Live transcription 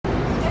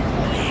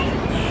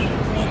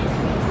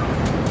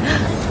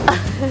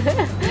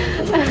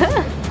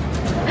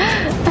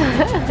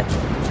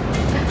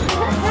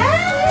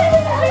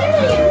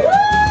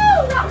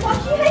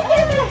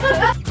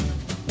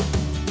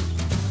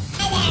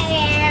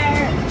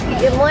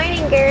Good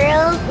morning,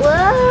 girls.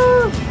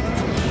 Whoa!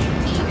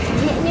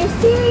 Getting your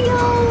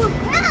cereal.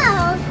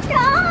 No,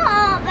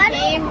 stop.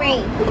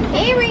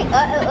 Camry.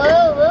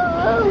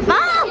 Oh.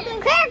 Mom,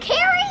 Claire,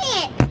 carry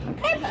it.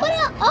 Claire, put it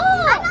up.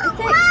 I don't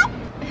want.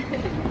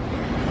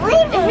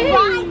 Leave it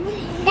right.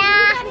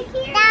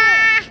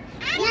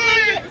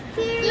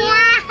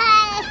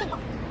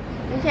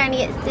 I'm trying to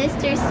get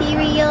sister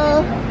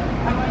cereal.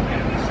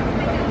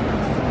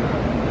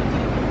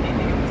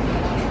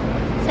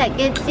 Is that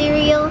good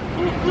cereal?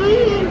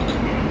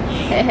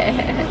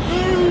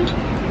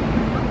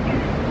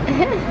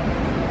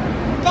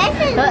 This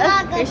is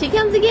not good. Here she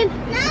comes again.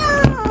 No.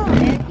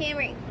 There's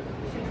Camry.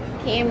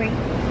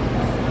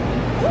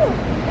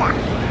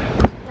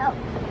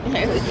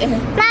 There we go.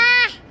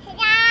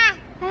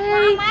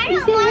 Hey, you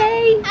say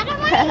hey. I don't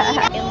want to eat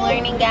it. Good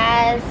morning,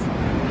 guys.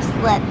 Just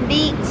left the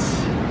beach.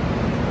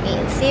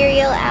 Eating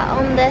cereal out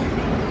on the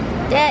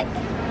deck.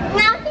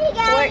 Now she Porch.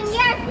 got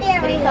your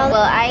What do you cereal. call it?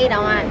 Well, I ate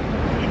on mine.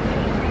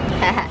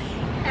 Yeah.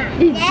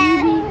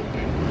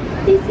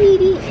 This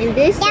sweetie. And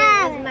this one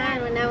was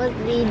mine when I was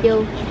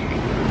little.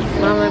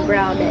 Mama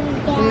brought it.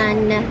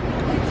 Nana.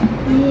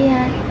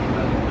 Yeah.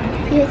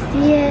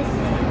 Yes.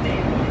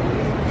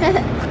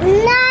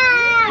 No.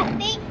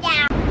 Big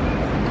down.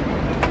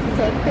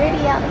 So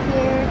pretty out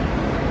here.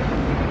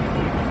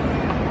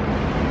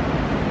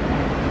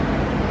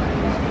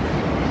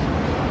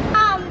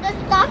 The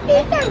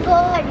stuffies are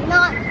good,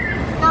 not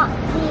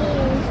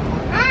these.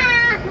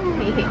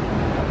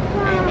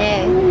 I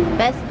know.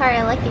 Best part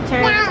of Lucky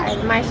Charms are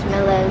the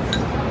marshmallows.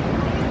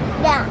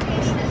 Yeah.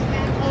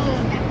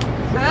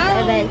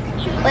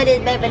 What is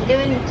Beba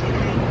doing?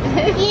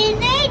 You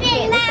need it,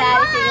 Can't decide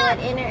if you're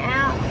going in or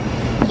out.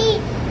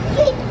 She's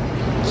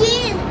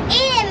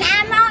eating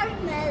my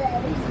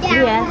marshmallows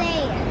down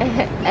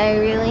there. Oh,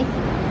 really?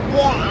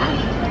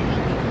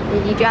 Yeah.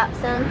 Did you drop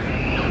some?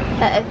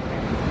 Uh-oh.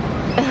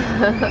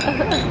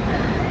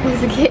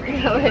 It's getting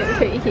all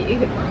over you.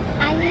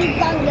 I need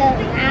some to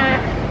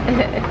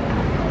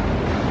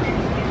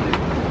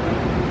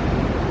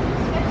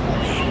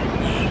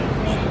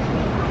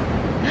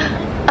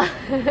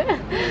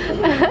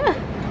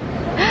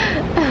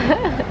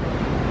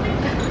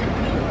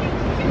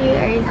You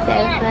are so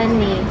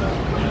funny.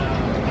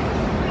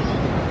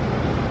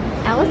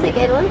 That was a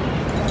good one.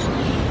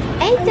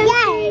 Hey,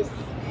 Yes.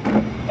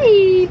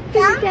 Hey,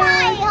 Don't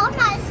worry, I'm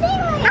not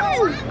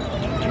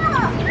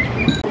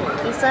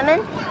You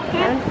swimming?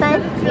 Having fun?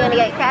 You want to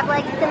go crab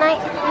legs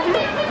tonight?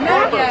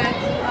 Not yet.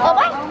 Oh,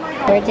 bye.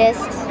 We're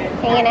just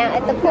hanging out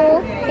at the pool.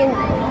 And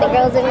the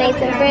girls have made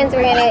some friends.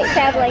 We're going to get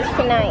crab legs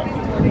tonight.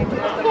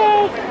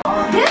 Yay.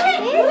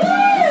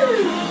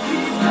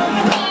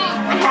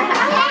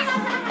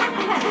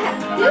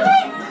 Do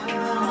it!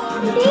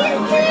 Do it!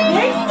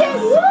 There you go!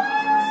 Woo!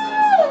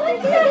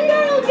 Look at that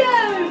girl go!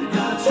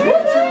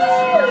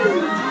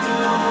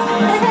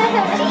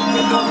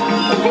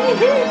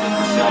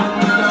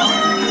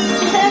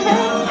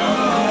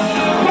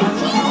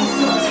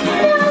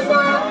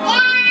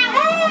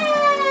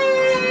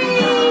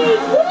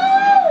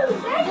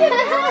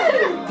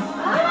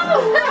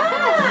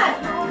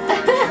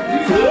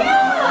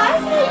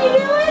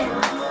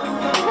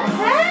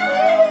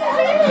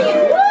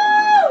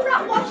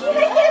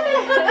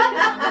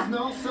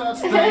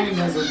 Thing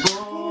as a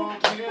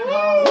broken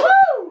heart.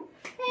 Woo!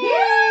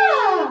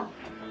 Yeah!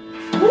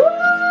 Woo!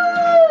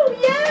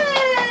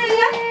 Yay!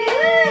 That's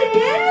good!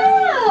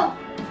 Yeah!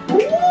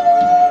 Woo!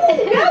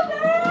 Go,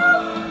 girl!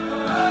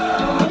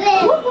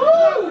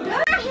 Woo-hoo!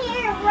 Right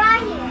here.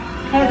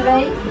 Hey,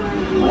 babe.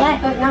 What?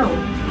 But no.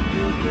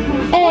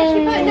 What's she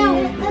putting on?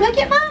 Look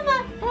at Mama.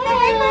 Say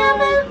hey,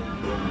 Mama.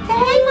 Say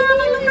hey,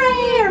 Mama. Look right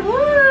here.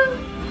 Woo.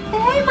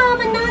 Say hey,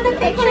 Mama. Nana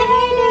fix my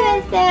hair. Who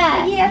is that?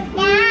 Yes.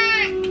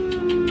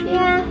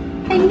 Yeah.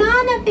 Hey,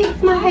 Nana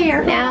fix my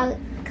hair. Now,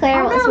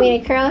 Claire wants me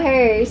to curl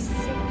hers.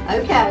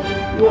 Okay.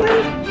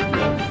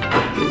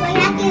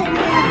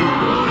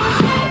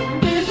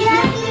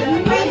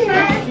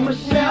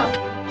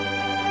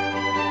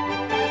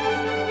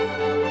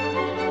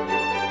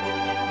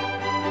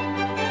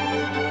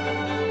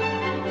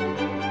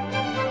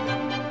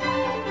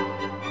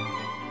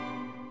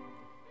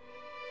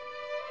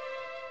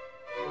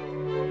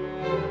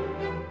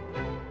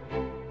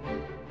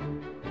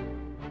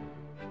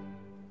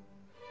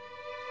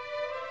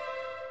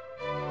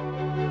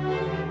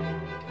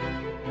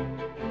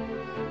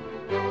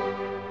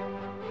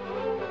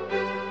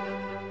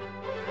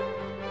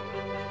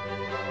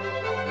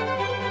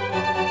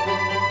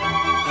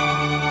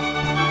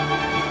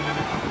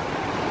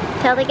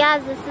 Tell the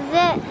guys this is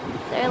it.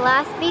 It's our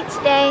last beach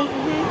day.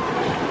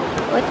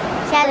 What?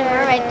 She has a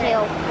mermaid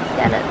tail. It's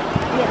got a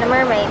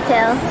mermaid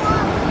tail.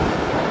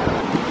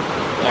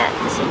 Yeah,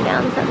 she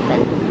found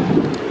something.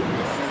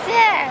 This is it,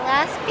 our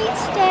last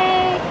beach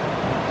day.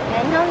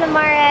 Heading home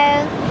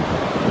tomorrow.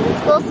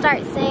 School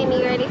starts soon.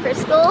 You ready for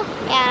school?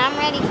 Yeah, I'm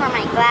ready for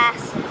my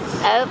glasses.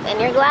 Oh, and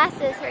your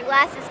glasses. Her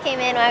glasses came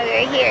in while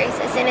we were here.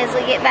 So as soon as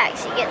we get back,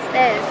 she gets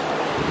those.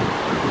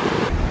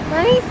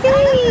 Let me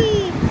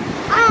see.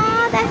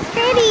 Oh, that's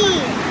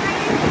pretty.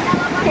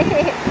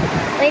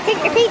 Let me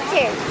take your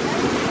picture.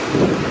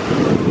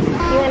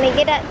 You want to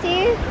get up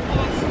too?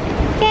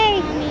 Okay.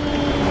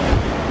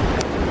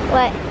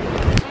 What?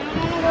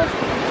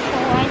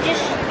 I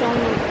just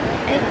don't.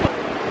 Okay.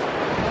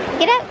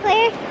 Get up,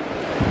 Claire.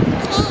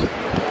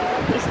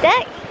 You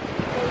stuck?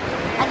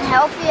 I can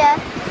help you.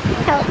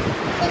 Help.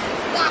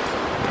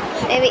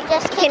 Maybe.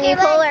 Just Can you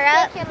pull her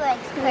up? Can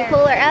you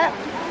pull her up?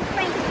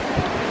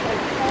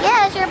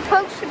 Yeah, your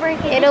pokes to break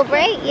it. It'll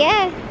break.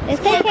 Yeah. It's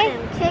okay.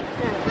 Kick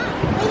them.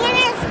 We can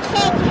just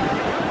kick it.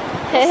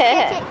 Just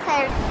kick it,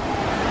 Claire.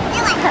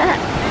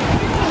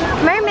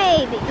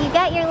 Mermaid, you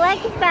got your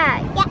legs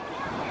back. Yeah.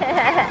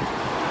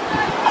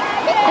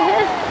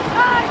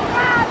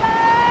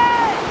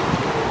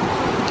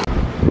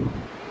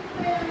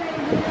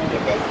 Look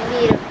at this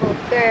beautiful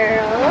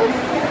girls.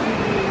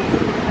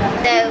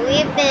 So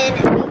we've been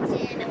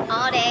beaching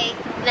all day,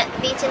 not the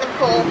beach and the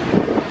pool.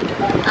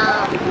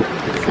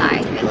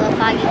 Sorry, we're a little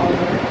foggy.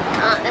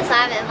 That's why I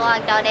haven't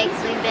vlogged all day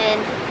because we've been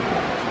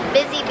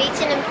busy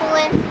beaching and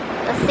pooling.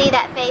 Let's see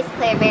that face,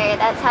 Claireberry.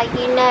 That's how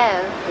you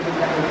know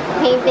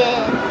we've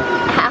been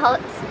out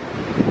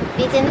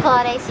beaching the pool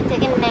all day. She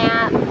took a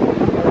nap.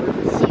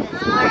 She was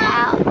more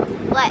out.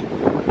 What?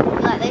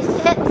 You like those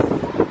chips?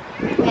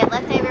 We had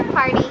leftover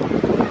party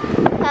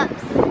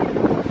cups,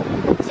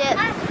 chips.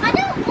 I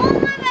don't want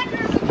my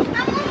macaroni.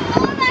 I want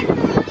more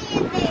macaroni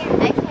in there.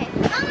 Okay.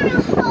 I'm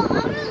gonna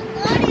put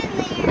in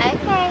there.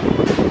 Okay.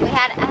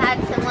 I had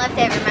some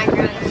leftover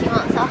macaroni. She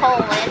wants a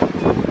whole one.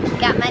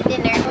 Got my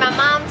dinner. My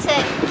mom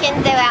took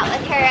Kinsley out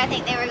with her. I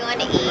think they were going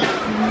to eat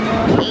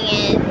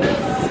and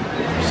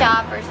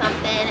shop or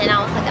something. And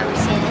I was like, I'm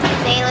just seeing this.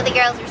 Saying the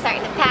girls were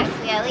starting to pack, so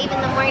we gotta leave in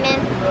the morning.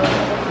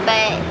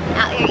 But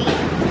out here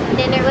eating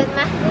dinner with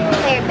my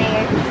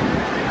Claireberry.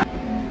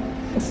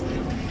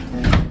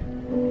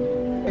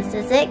 This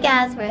is it,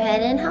 guys. We're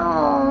heading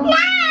home.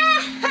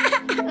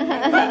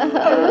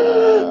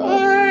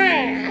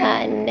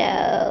 I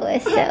know,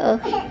 it's so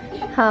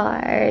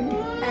hard. I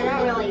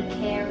don't really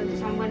care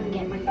because I'm gonna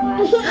get my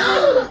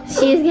glasses.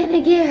 She's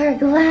gonna get her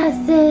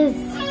glasses.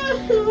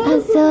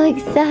 I'm so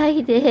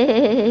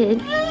excited.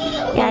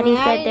 Daddy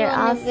said they're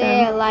awesome.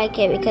 I like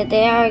it because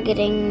they are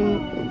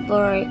getting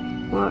blurry, a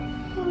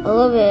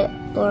little bit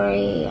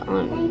blurry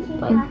on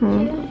like.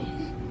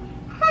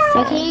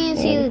 I can't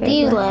see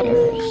these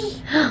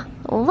letters.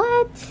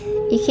 What?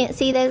 You can't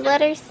see those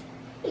letters?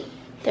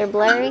 They're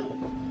blurry?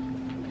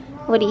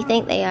 What do you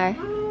think they are?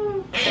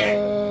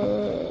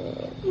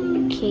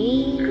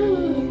 Key.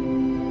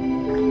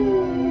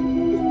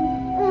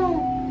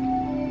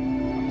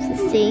 It's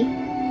a C.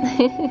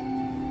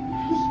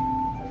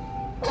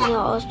 No,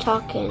 I was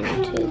talking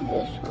to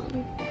this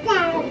one.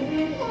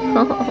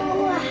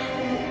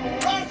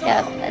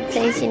 Yep, I'd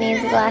say she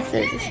needs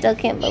glasses. I still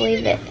can't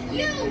believe it.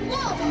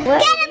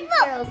 What are these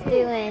girls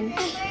doing?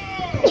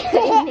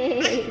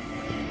 Goodness.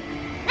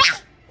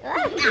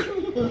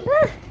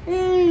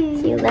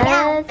 She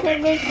loves her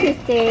big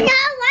sister. No,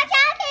 watch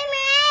out,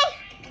 Henry!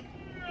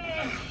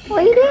 What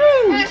are you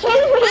doing?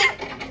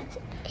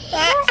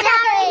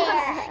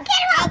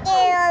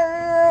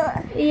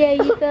 Yeah,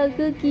 you fell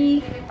cookie.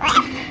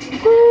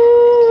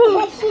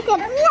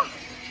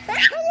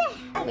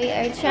 We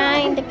are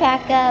trying to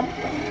pack up.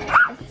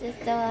 It's just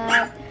so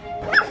hot.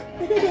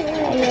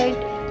 Tired.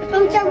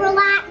 I'm so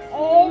relaxed.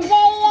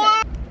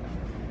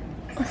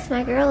 What's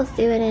my girls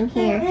doing in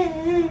here?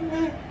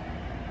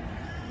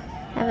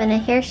 Having a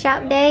hair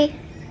shop day?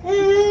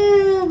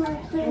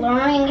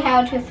 Learning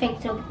how to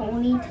fix a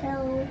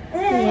ponytail.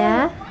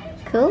 Yeah,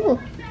 cool.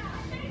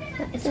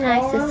 That's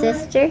nice,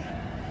 sister.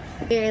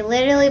 We're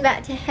literally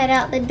about to head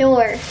out the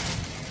door.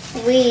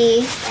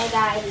 We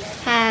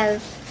have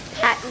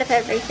packed up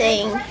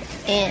everything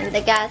and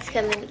the guys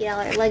coming to get all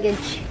our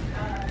luggage.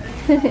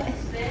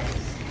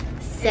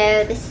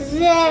 So this is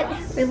it.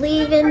 We're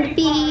leaving the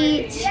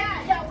beach.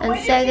 I'm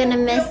so gonna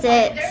miss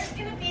it.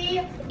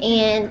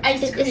 And it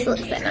just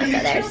looks so nice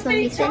out there. I just want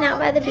to be sitting out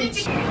by the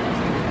beach.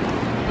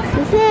 This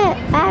is it.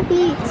 Bye,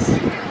 beach.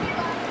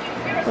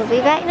 We'll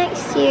be back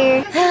next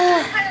year.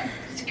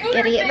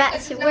 Gotta get back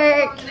to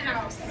work.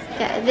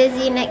 Got a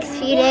busy next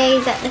few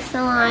days at the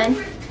salon.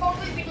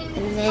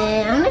 And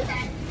then,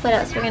 what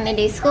else we're gonna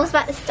do? School's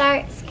about to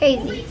start. It's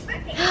crazy.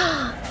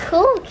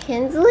 Cool,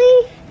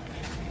 Kinsley.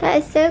 That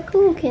is so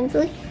cool,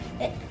 Kinsley.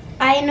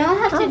 I know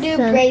how to do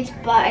Awesome. braids,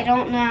 but I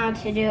don't know how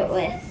to do it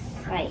with,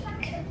 like...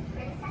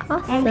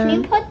 Awesome. can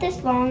you put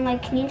this long?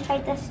 Like, can you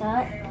tighten this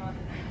up?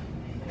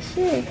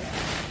 Sure.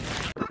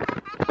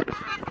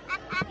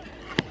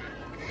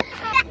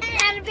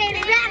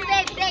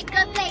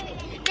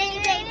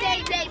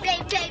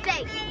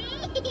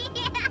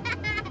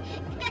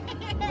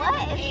 What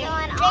is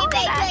going on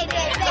back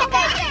there?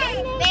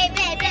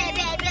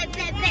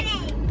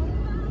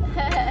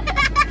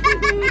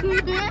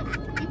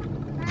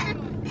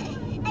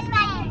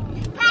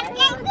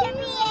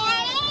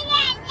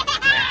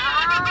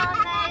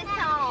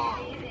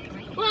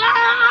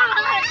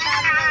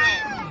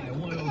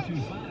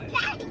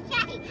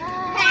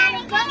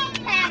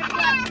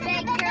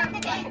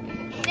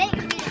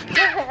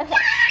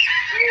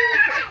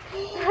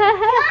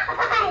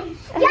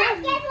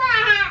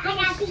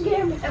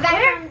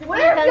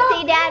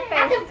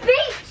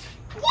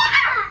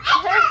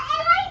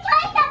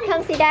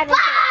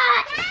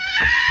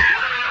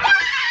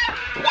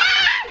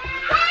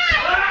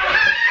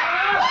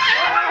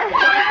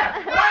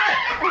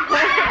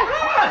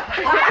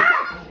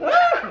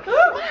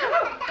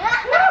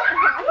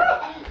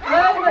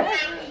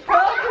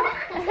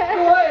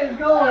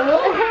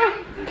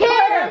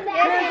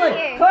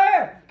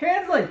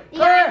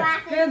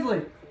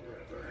 Kinsley?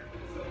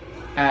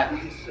 At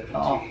the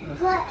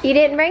office. You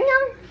didn't bring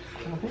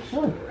them? I think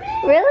so.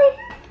 Really?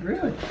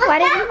 Really? Why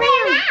didn't you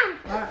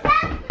bring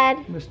them?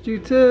 Dad, Missed you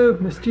too.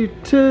 Missed you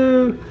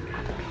too.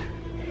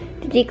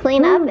 did you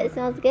clean up? It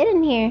smells good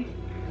in here.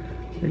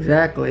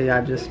 Exactly.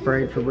 I just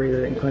sprayed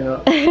Febreze and cleaned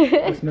up.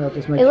 The smell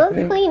just makes It you looks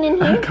think. clean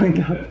in I here. cleaned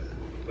up.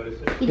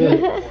 You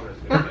did?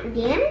 Not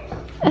again?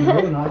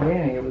 No, not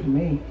Danny. It was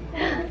me.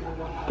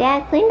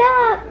 Dad cleaned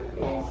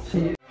up.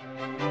 See,